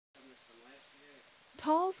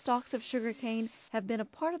Tall stalks of sugarcane have been a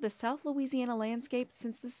part of the South Louisiana landscape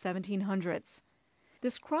since the 1700s.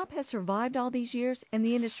 This crop has survived all these years, and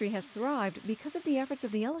the industry has thrived because of the efforts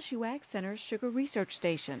of the LSU AgCenter's Sugar Research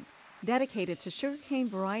Station. Dedicated to sugarcane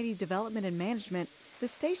variety development and management, the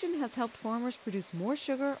station has helped farmers produce more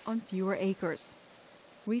sugar on fewer acres.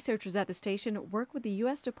 Researchers at the station work with the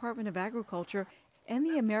U.S. Department of Agriculture and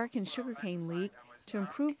the American Sugarcane League to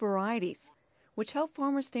improve varieties, which help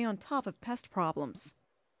farmers stay on top of pest problems.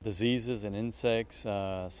 Diseases and insects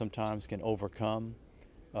sometimes can overcome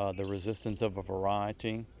the resistance of a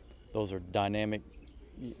variety. Those are dynamic,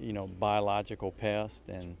 biological pests,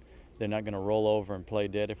 and they're not going to roll over and play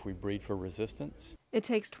dead if we breed for resistance. It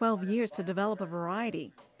takes 12 years to develop a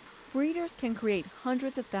variety. Breeders can create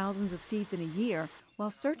hundreds of thousands of seeds in a year while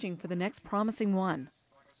searching for the next promising one.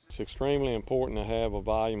 It's extremely important to have a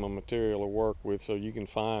volume of material to work with so you can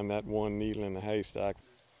find that one needle in the haystack.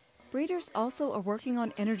 Breeders also are working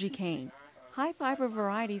on energy cane, high-fiber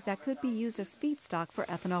varieties that could be used as feedstock for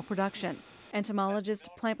ethanol production. Entomologists,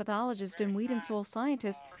 plant pathologists, and weed and soil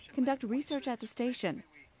scientists conduct research at the station,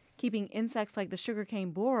 keeping insects like the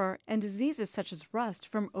sugarcane borer and diseases such as rust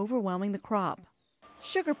from overwhelming the crop.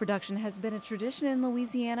 Sugar production has been a tradition in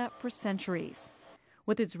Louisiana for centuries.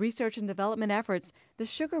 With its research and development efforts, the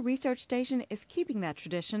Sugar Research Station is keeping that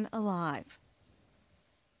tradition alive.